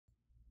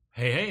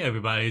Hey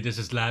everybody, this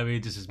is Larry.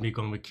 This is me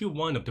going with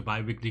Q1 of the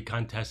bi-weekly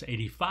contest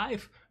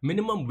 85.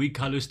 Minimum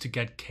Recolors to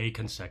get K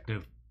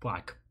consecutive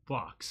black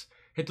box.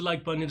 Hit the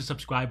like button, hit the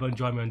subscribe button,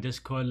 join me on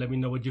Discord, let me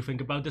know what you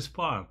think about this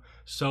farm.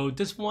 So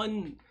this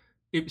one,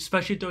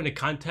 especially during the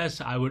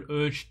contest, I would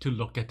urge to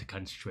look at the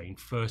constraint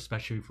first,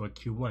 especially for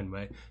Q1,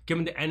 right?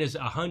 Given the N is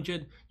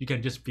 100, you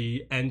can just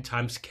be N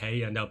times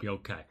K and that'll be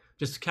okay.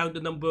 Just count the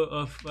number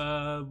of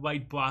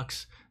white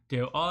blocks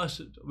there are,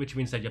 which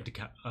means that you have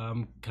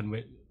to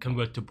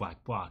convert to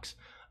black blocks.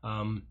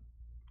 The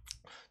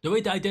way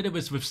that I did it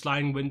was with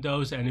sliding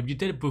windows, and if you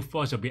did it brute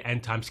force, it'll be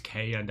N times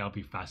K, and that'll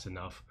be fast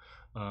enough.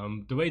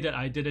 The way that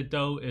I did it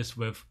though is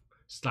with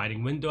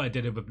sliding window. I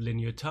did it with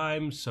linear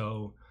time,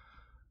 so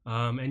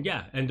and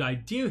yeah, and the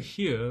idea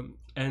here,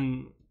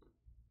 and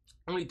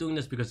I'm only doing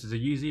this because it's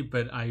easy,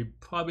 but I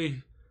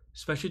probably,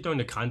 especially during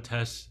the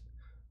contest,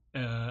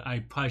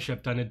 I probably should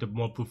have done it the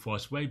more brute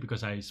force way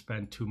because I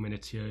spent 2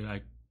 minutes here.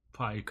 I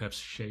probably could have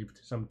shaved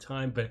some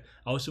time, but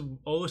I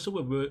also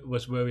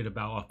was worried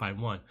about off by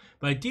 1.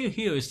 But the idea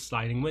here is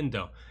sliding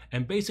window,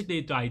 and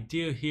basically the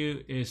idea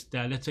here is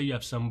that let's say you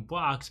have some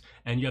blocks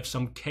and you have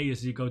some K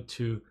as you go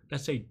to,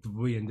 let's say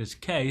 3 in this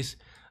case.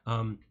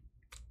 The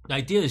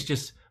idea is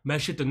just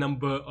measure the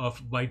number of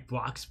white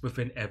blocks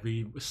within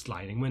every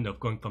sliding window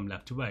going from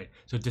left to right.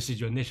 So this is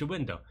your initial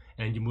window,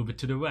 and you move it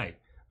to the right.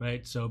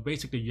 Right, so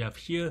basically you have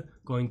here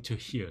going to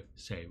here,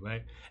 say,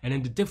 right? And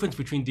then the difference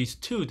between these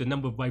two, the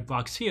number of white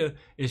blocks here,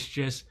 is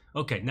just,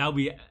 okay, now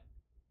we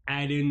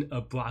add in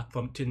a block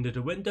from into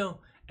the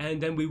window,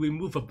 and then we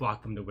remove a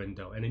block from the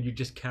window, and then you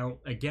just count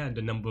again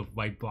the number of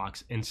white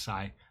blocks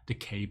inside the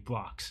K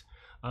blocks.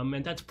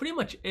 And that's pretty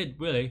much it,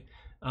 really.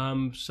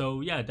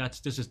 So yeah,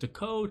 this is the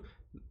code.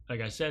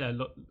 Like I said, I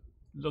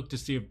look to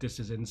see if this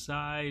is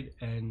inside,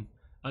 and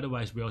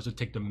otherwise, we also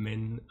take the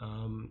min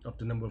of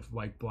the number of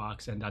white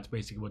blocks, and that's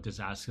basically what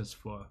this asks us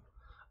for.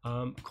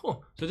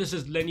 Cool. So this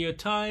is linear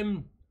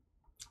time,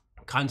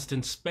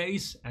 constant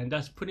space, and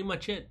that's pretty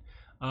much it.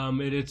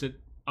 It is an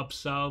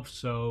upsolve,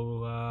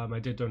 so I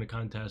did during the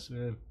contest.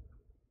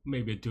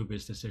 Maybe a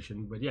dubious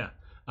decision, but yeah.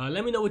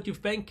 Let me know what you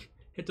think.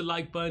 Hit the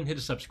like button, hit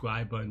the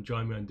subscribe button,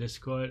 join me on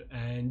Discord,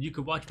 and you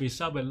can watch me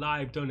sub it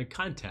live during the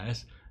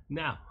contest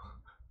now.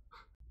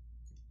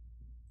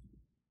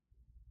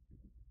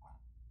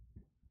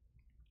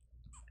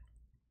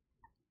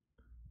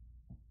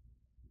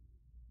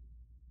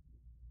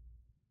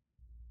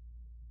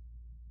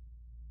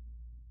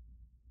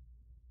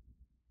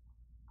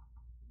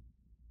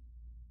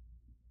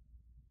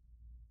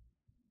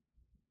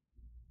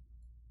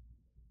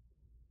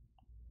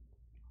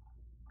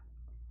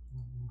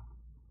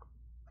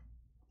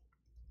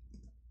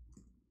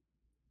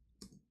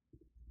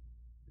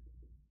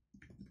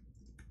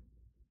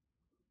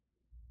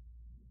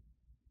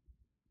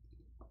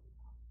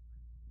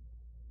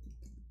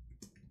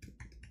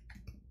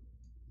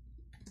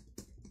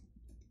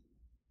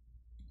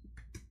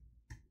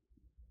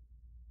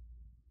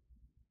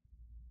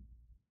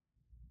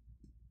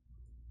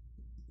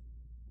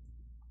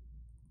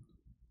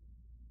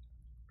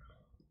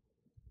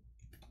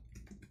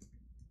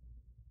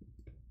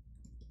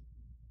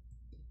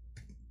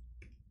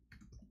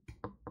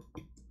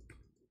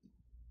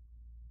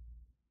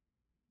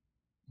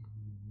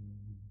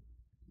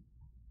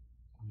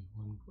 Only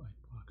one white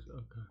box,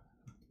 okay.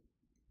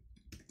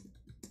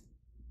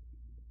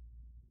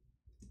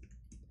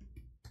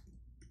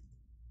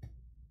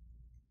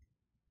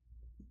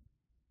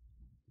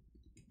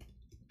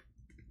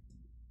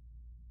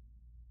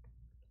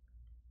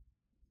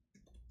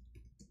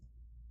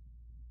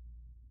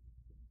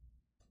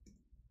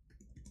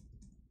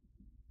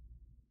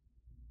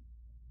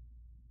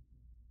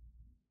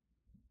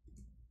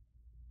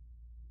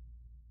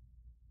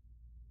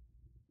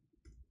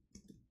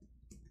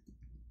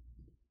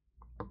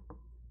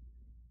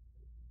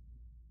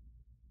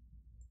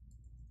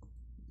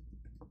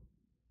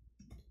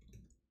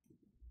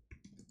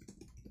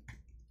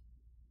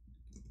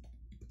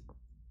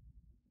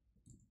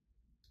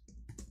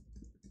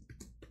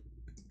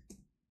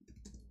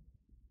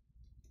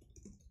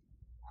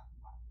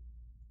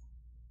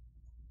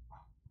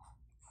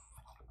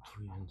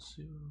 And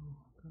 0.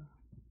 Okay.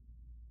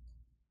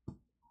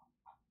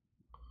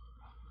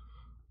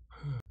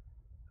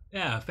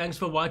 Yeah, thanks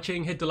for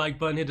watching. Hit the like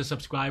button, hit the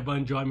subscribe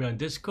button, join me on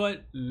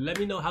Discord. Let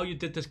me know how you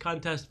did this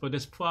contest for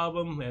this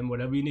problem and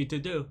whatever you need to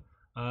do.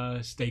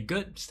 Stay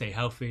good, stay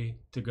healthy,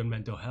 to good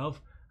mental health.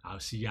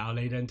 I'll see y'all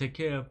later and take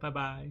care. Bye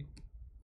bye.